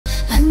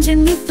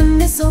Underneath the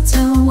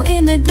mistletoe,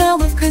 in the glow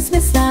of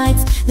Christmas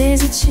lights,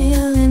 there's a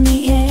chill in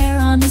the air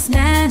on this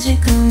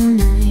magical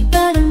night.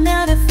 But I'm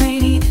not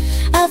afraid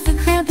of the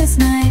Krampus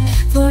night,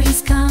 for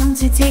he's come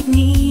to take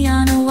me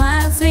on a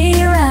wild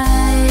sleigh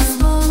ride.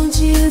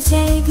 Won't you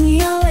take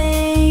me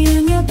away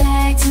in your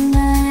bag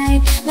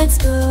tonight? Let's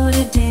go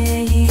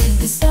today.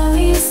 The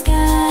starry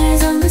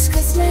skies on this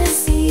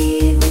Christmas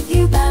Eve, with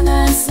you by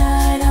my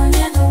side, I'll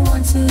never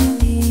want to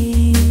leave.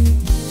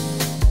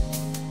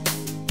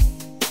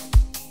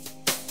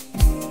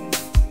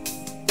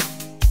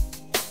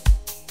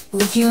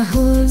 With your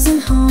hooves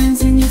and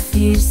horns and your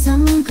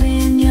fearsome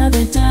grin, you're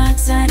the dark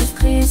side of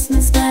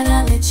Christmas, but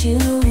I'll let you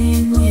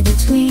in. With a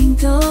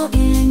twinkle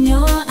in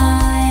your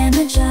eye and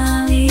a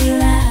jolly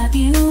laugh,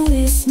 you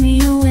whisk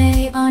me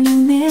away on your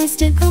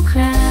mystical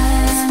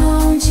cries.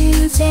 Won't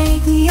you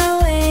take me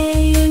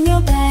away in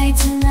your bag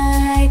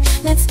tonight?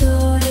 Let's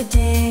go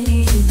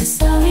today. The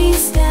starry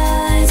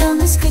skies on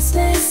this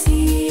Christmas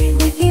Eve,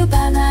 with you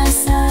by my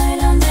side,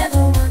 I'll never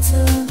want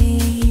to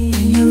leave.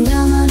 In your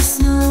realm of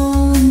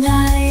snow and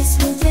ice,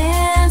 we'll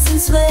dance and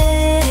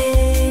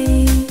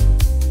sway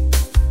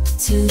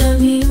to the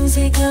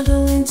music of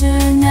a winter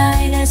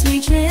night as we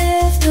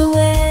drift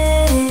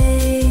away,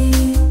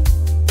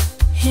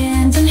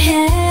 hand in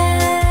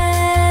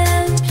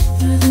hand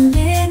through the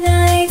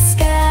midnight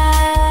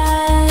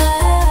sky.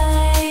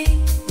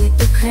 With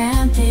the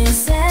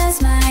Krampus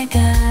as my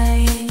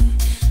guide,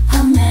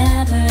 I'll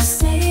never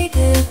say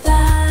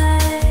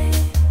goodbye.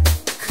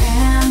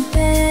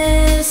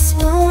 Krampus,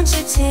 won't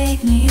you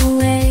take me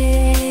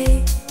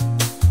away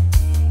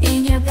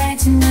in your bag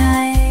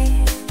tonight?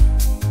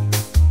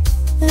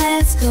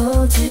 Let's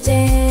go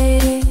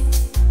today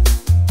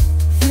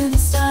through the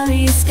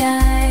starry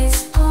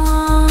skies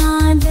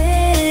on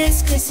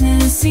this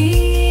Christmas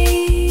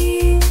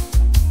Eve.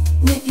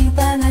 With you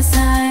by my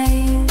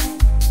side,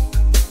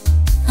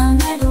 I'll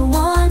never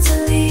want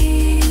to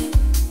leave.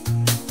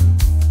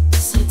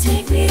 So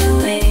take me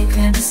away,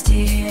 Krampus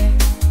dear.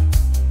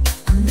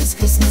 On this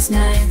Christmas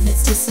night,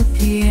 let's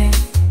disappear.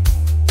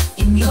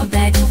 In your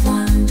bag of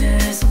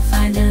wonders, we'll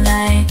find a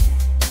light,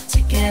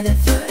 together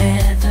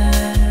forever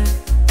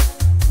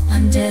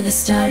under the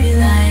starry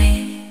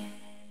light.